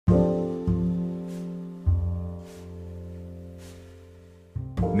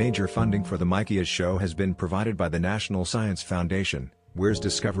Major funding for the Mikias show has been provided by the National Science Foundation, where's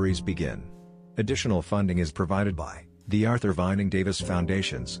discoveries begin. Additional funding is provided by the Arthur Vining Davis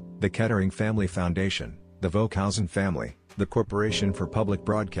Foundations, the Kettering Family Foundation, the Vokhausen family, the Corporation for Public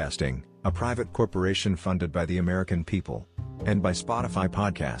Broadcasting, a private corporation funded by the American people, and by Spotify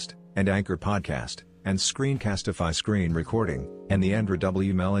Podcast, and Anchor Podcast, and Screencastify Screen Recording, and the Andrew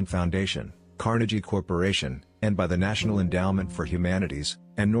W. Mellon Foundation, Carnegie Corporation, and by the National Endowment for Humanities,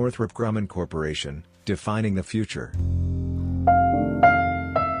 and Northrop Grumman Corporation, Defining the Future.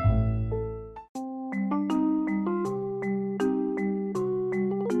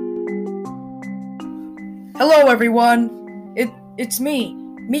 Hello everyone, it's me,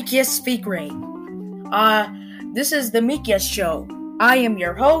 Mikias. This is the Mikias Show. I am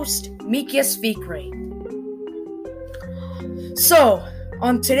your host, Mikias. So,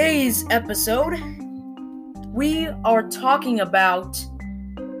 on today's episode, we are talking about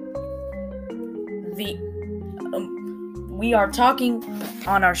we are talking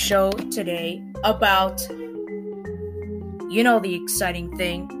on our show today about, the exciting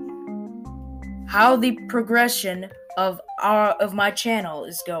thing, how the progression of my channel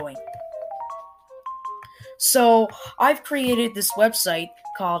is going. So, I've created this website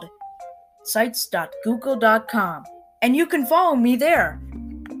called sites.google.com, and you can follow me there.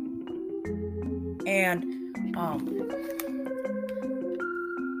 And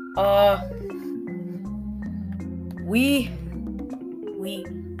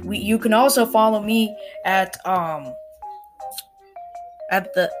you can also follow me at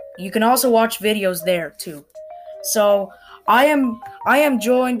you can also watch videos there too. So I am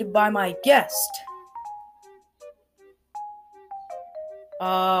joined by my guest.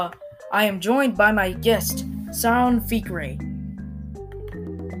 I am joined by my guest, Saron Fikre.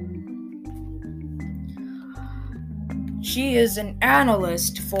 She is an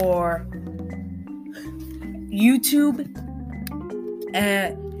analyst for YouTube,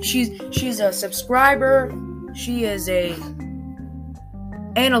 and she's a subscriber. She is a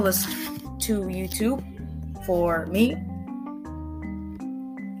analyst to YouTube for me,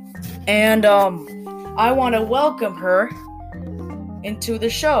 and I want to welcome her into the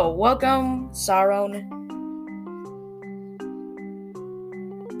show. Welcome, Saron.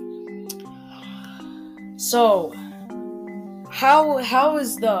 So, how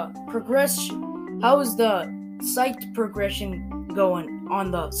is the progression? How is the site progression going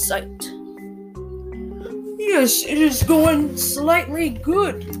on the site? Yes, it is going slightly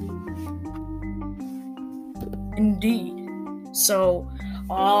good. Indeed. So,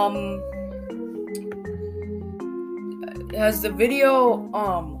 has the video,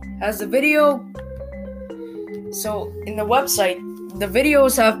 so in the website, the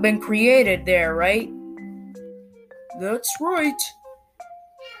videos have been created there, right? That's right.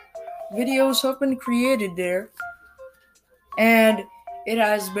 Videos have been created there, and it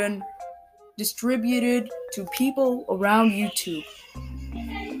has been distributed to people around YouTube.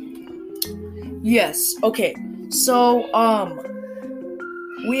 Yes, okay. So, I've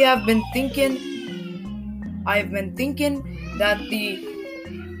been thinking that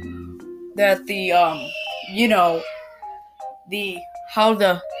how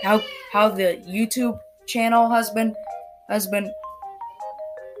the YouTube channel has been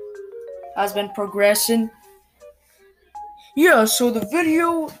progressing. Yeah, so the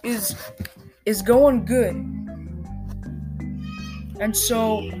video is going good. And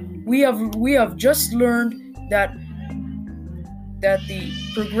so we have just learned that the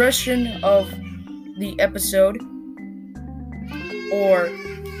progression of the episode or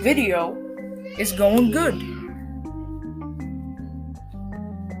video is going good.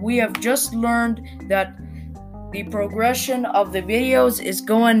 We have just learned that the progression of the videos is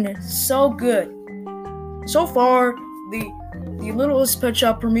going so good. So far, the Littlest Pet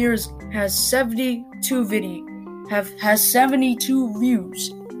Shop Premieres has 72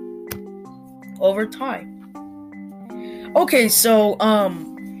 views over time. Okay, so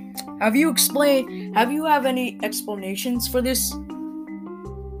have you have any explanations for this?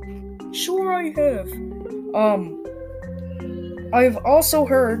 Sure, I have. I've also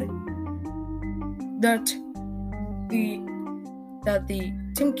heard that the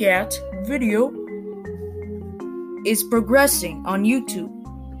Timcat video is progressing on YouTube.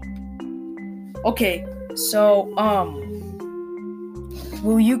 Okay, so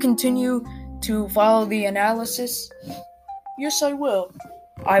will you continue to follow the analysis? Yes, I will.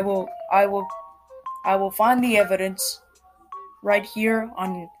 I will find the evidence right here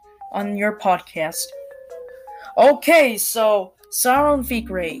on your podcast. Okay, so Saron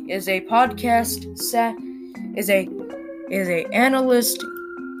Fikre is a podcast is a analyst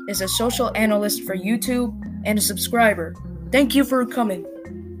is a social analyst for YouTube and a subscriber. Thank you for coming.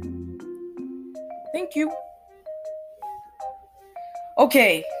 Thank you.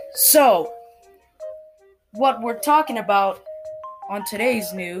 Okay, so what we're talking about on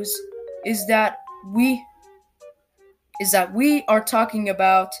today's news is that we are talking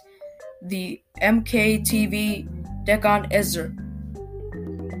about the MKTV Decon Ezra.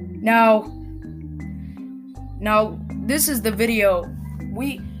 Now this is the video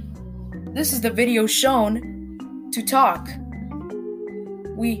shown to talk.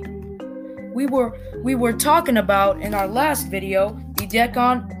 We were talking about in our last video the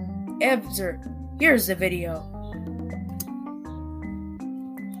Decon Ezra. Here's the video.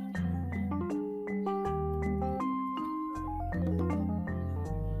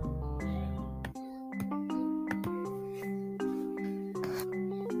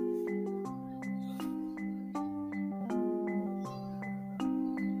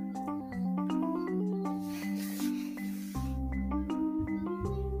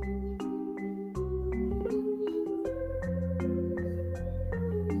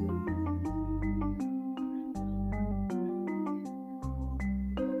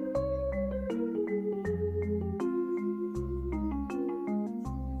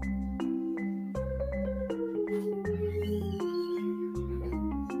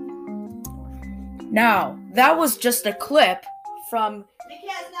 Now, that was just a clip from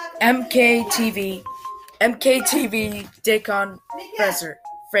MKTV Decon Fraser.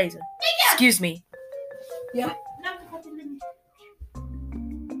 Excuse me. Yeah.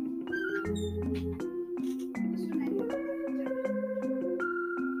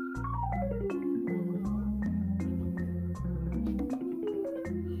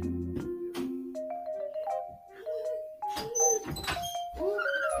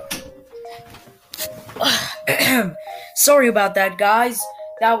 Sorry about that, guys.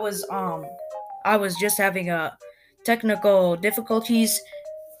 That was I was just having a technical difficulties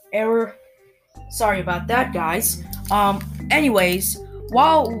error. Sorry about that, guys. Anyways,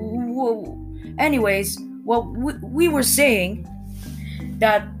 we were saying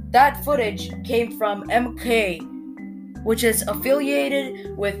that footage came from MK, which is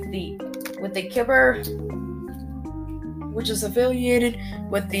affiliated with the Kibber, which is affiliated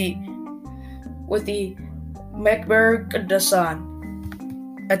with the Mekberg-Dasan,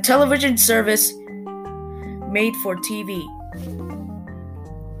 a television service made for TV,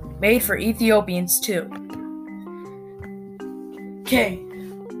 made for Ethiopians too. Okay.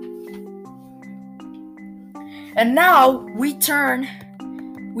 And now we turn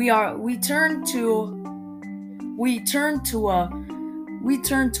to a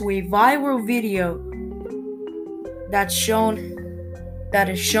viral video that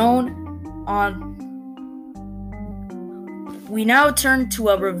is shown on. We now turn to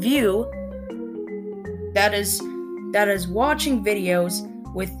a review that is watching videos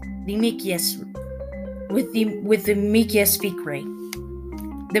with the Mikias speak rate.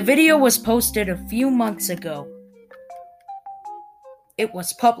 The video was posted a few months ago. It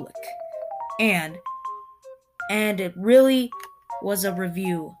was public, and it really was a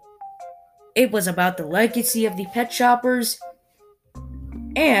review. It was about the legacy of the pet shoppers,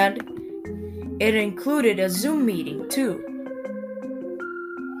 and it included a Zoom meeting too.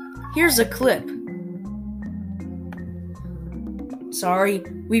 Here's a clip. Sorry,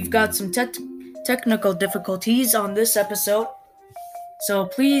 we've got some technical difficulties on this episode, so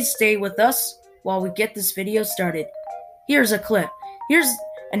please stay with us while we get this video started. Here's a clip. Here's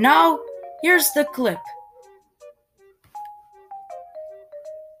the clip.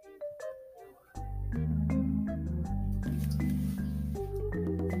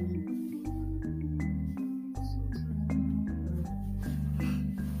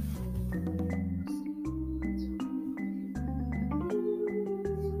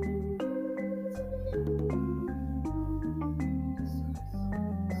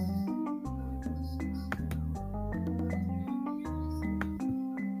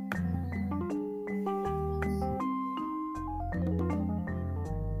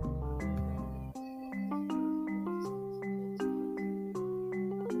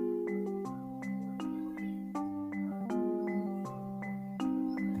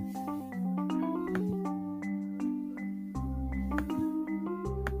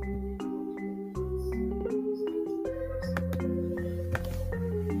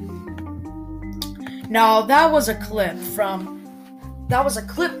 Now that was a clip from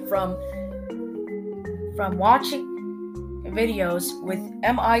watching videos with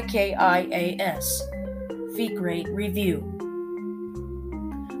Mikias Feet Rate Review.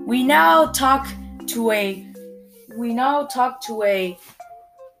 We now talk to a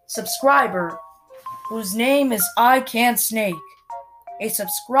subscriber whose name is I Can't Snake, a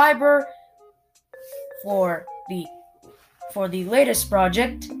subscriber for the latest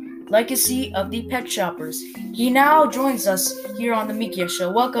project, Legacy of the Pet Shoppers. He now joins us here on the Mikias Show.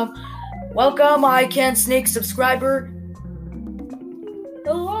 Welcome, I Can't Snake subscriber.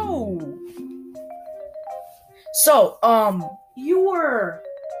 Hello. So, you were,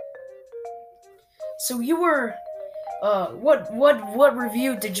 what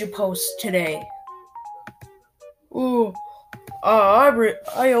review did you post today?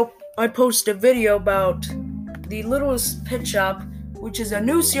 I posted a video about The Littlest Pet Shop, which is a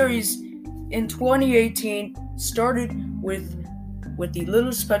new series in 2018, started with The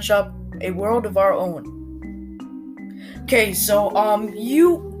Littlest Pet Shop, A World of Our Own. Okay, so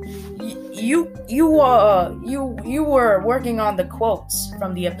you were working on the quotes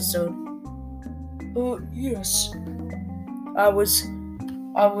from the episode. Yes. I was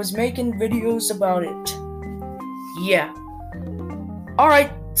making videos about it. Yeah.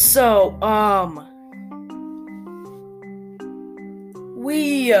 Alright, so,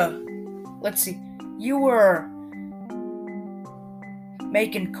 let's see. You were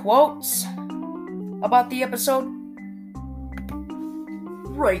making quotes about the episode?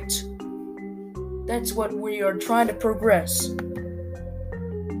 Right. That's what we are trying to progress.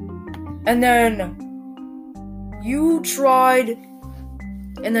 And then you tried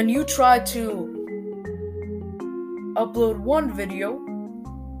to upload one video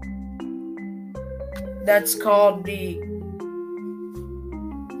that's called the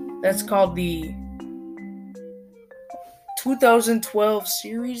 2012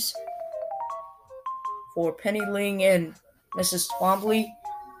 series for Penny Ling and Mrs. Twombly.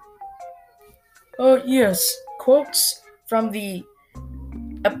 Yes, quotes from the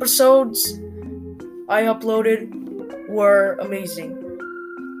episodes I uploaded were amazing.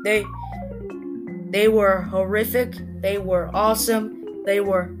 They were horrific, they were awesome, they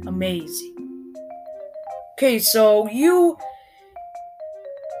were amazing. Okay, so you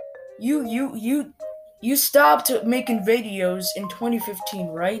stopped making videos in 2015,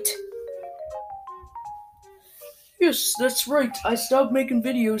 right? Yes, that's right. I stopped making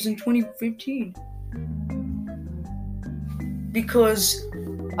videos in 2015. Because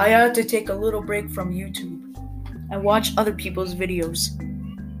I had to take a little break from YouTube and watch other people's videos.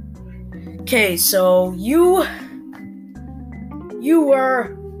 Okay, so you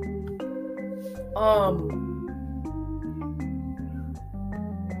were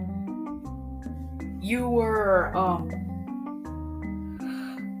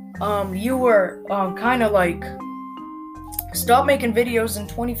kind of like stopped making videos in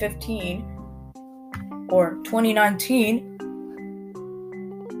 2015 or 2019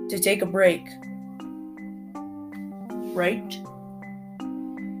 to take a break, right?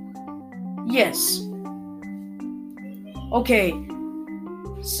 Yes. Okay,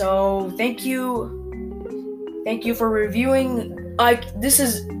 so thank you for reviewing. I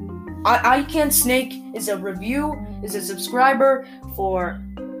Can't Snake is a subscriber for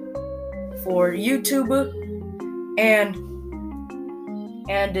YouTube, and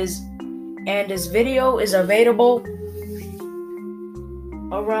his video is available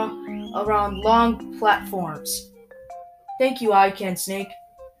around long platforms. Thank you, I Can't Snake.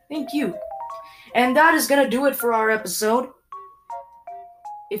 Thank you. And that is gonna do it for our episode.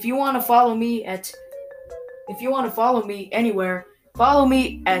 If you want to follow me anywhere, follow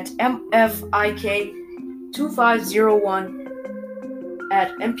me at MFIK2501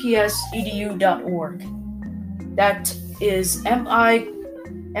 at mpsedu.org. That is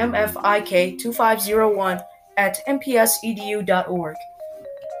MFIK2501 at mpsedu.org.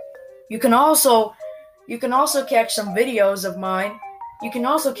 You can also catch some videos of mine. You can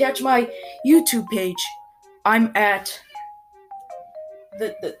also catch my YouTube page. I'm at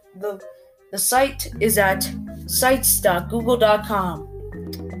the site is at sites.google.com.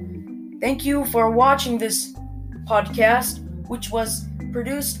 Thank you for watching this podcast, which was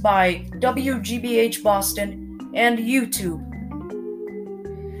produced by WGBH Boston and YouTube.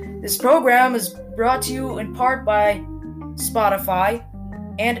 This program is brought to you in part by Spotify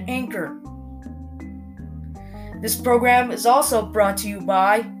and Anchor. This program is also brought to you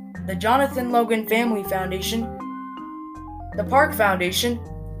by the Jonathan Logan Family Foundation, the Park Foundation,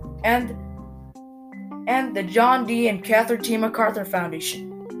 and the John D. and Catherine T. MacArthur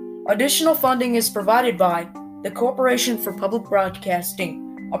Foundation. Additional funding is provided by the Corporation for Public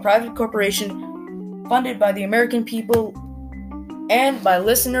Broadcasting, a private corporation funded by the American people and by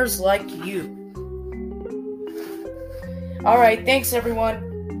listeners like you. Alright, thanks everyone.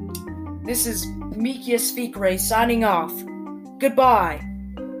 This is Mikias signing off. Goodbye.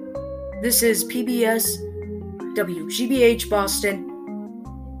 This is PBS, WGBH Boston,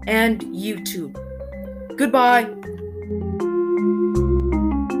 and YouTube. Goodbye.